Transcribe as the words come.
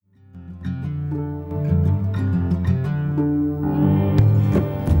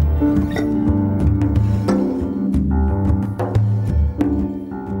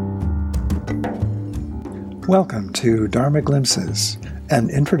Welcome to Dharma Glimpses, an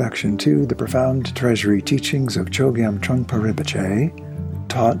introduction to the profound treasury teachings of Chogyam Trungpa Rinpoche,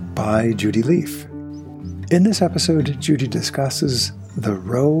 taught by Judy Leaf. In this episode, Judy discusses the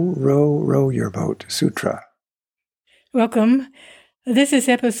Row, Row, Row Your Boat Sutra. Welcome. This is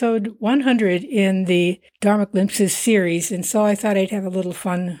episode 100 in the Dharma Glimpses series, and so I thought I'd have a little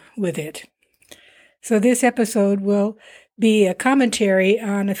fun with it. So this episode will be a commentary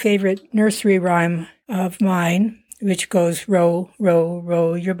on a favorite nursery rhyme of mine, which goes, row, row,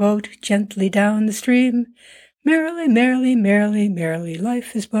 row your boat gently down the stream. Merrily, merrily, merrily, merrily,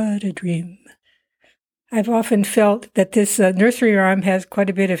 life is but a dream. I've often felt that this nursery rhyme has quite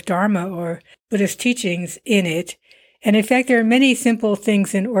a bit of Dharma or Buddhist teachings in it. And in fact, there are many simple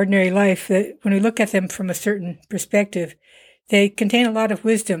things in ordinary life that when we look at them from a certain perspective, they contain a lot of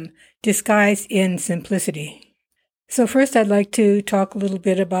wisdom disguised in simplicity. So first, I'd like to talk a little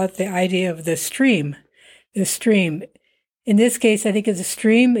bit about the idea of the stream. The stream. In this case, I think the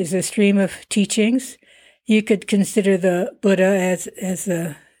stream is a stream of teachings. You could consider the Buddha as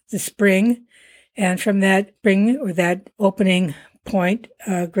the spring, and from that spring or that opening point,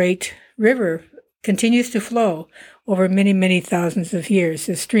 a great river continues to flow over many, many thousands of years,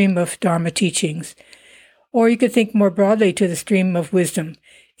 a stream of Dharma teachings. Or you could think more broadly to the stream of wisdom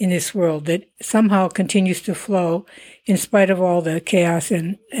in this world that somehow continues to flow in spite of all the chaos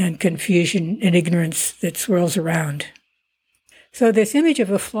and confusion and ignorance that swirls around. So this image of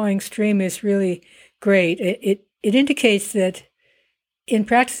a flowing stream is really great. It indicates that in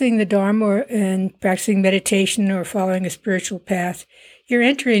practicing the Dharma and practicing meditation or following a spiritual path, you're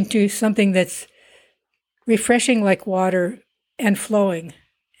entering into something that's refreshing like water and flowing.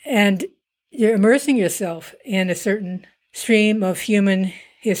 And you're immersing yourself in a certain stream of human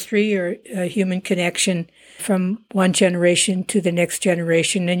history or a human connection from one generation to the next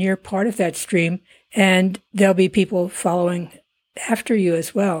generation, and you're part of that stream, and there'll be people following after you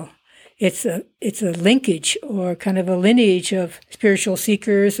as well. It's a linkage or kind of a lineage of spiritual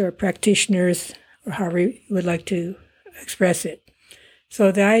seekers or practitioners, or however you would like to express it.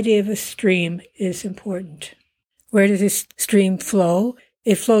 So the idea of a stream is important. Where does this stream flow?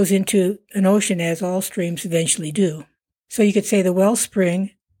 It flows into an ocean, as all streams eventually do. So you could say the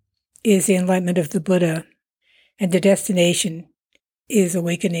wellspring is the enlightenment of the Buddha, and the destination is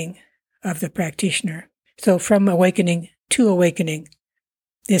awakening of the practitioner. So from awakening to awakening,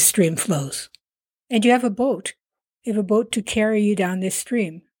 this stream flows. And you have a boat. You have a boat to carry you down this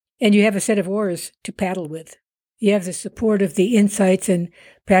stream. And you have a set of oars to paddle with. You have the support of the insights and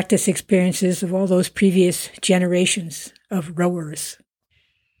practice experiences of all those previous generations of rowers.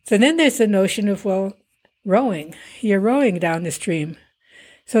 So then there's the notion of, rowing. You're rowing down the stream.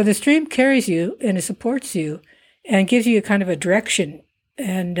 So the stream carries you and it supports you and gives you a kind of a direction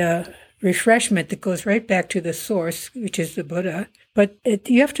and refreshment that goes right back to the source, which is the Buddha. But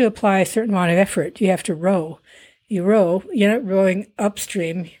you have to apply a certain amount of effort. You have to row. You row. You're not rowing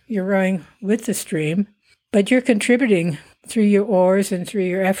upstream. You're rowing with the stream. But you're contributing through your oars and through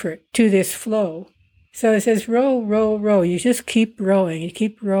your effort to this flow. So it says, row, row, row. You just keep rowing. You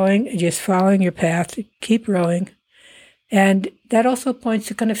keep rowing and just following your path. Keep rowing. And that also points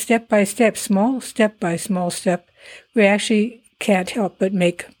to kind of step by step, small step by small step. We actually can't help but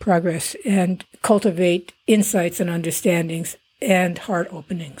make progress and cultivate insights and understandings and heart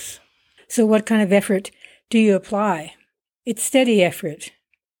openings. So what kind of effort do you apply? It's steady effort.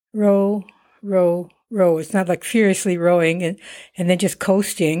 Row, row, row. It's not like furiously rowing and then just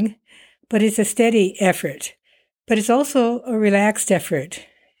coasting. But it's a steady effort. But it's also a relaxed effort,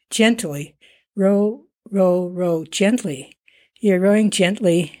 gently. Row, row, row, gently. You're rowing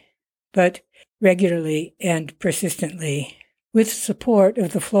gently, but regularly and persistently, with support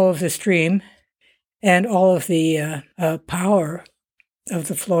of the flow of the stream and all of the power of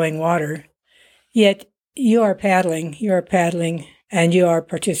the flowing water. Yet you are paddling, and you are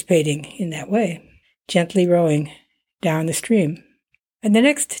participating in that way, gently rowing down the stream. And the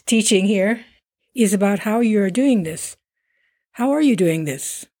next teaching here is about how you are doing this. How are you doing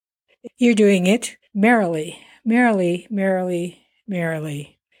this? You're doing it merrily, merrily, merrily,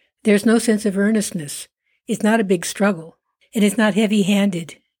 merrily. There's no sense of earnestness. It's not a big struggle. And it's not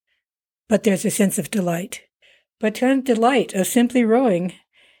heavy-handed. But there's a sense of delight. But kind of delight of simply rowing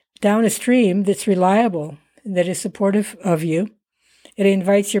down a stream that's reliable, that is supportive of you. It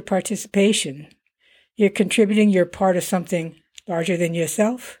invites your participation. You're contributing, you're part of something larger than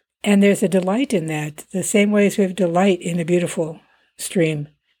yourself. And there's a delight in that, the same way as we have delight in a beautiful stream,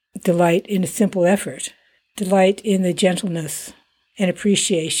 delight in a simple effort, delight in the gentleness and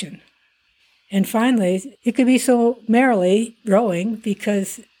appreciation. And finally, it could be so merrily rowing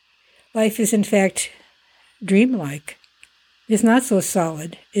because life is in fact dreamlike. It's not so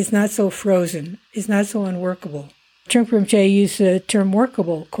solid. It's not so frozen. It's not so unworkable. Trungpa Rinpoche used the term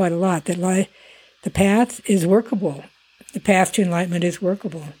workable quite a lot, that the path is workable. The path to enlightenment is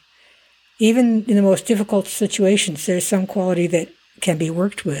workable. Even in the most difficult situations, there's some quality that can be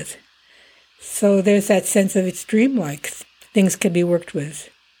worked with. So there's that sense of it's dreamlike. Things can be worked with.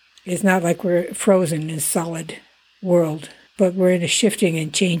 It's not like we're frozen in a solid world, but we're in a shifting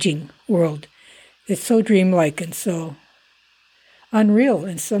and changing world. It's so dreamlike and so unreal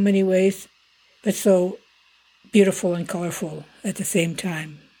in so many ways, but so beautiful and colorful at the same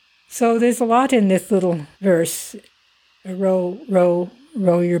time. So there's a lot in this little verse. Row, row,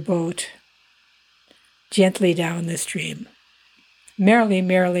 row your boat gently down the stream. Merrily,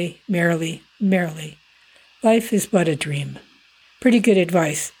 merrily, merrily, merrily. Life is but a dream. Pretty good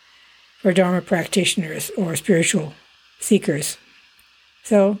advice for Dharma practitioners or spiritual seekers.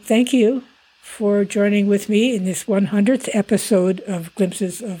 So thank you for joining with me in this 100th episode of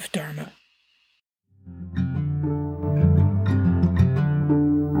Glimpses of Dharma.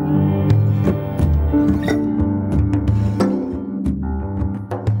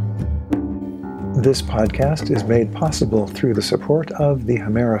 This podcast is made possible through the support of the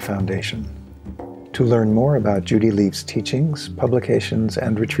Hemera Foundation. To learn more about Judy Leaf's teachings, publications,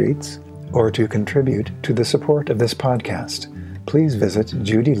 and retreats, or to contribute to the support of this podcast, please visit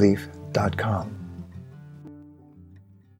judyleaf.com.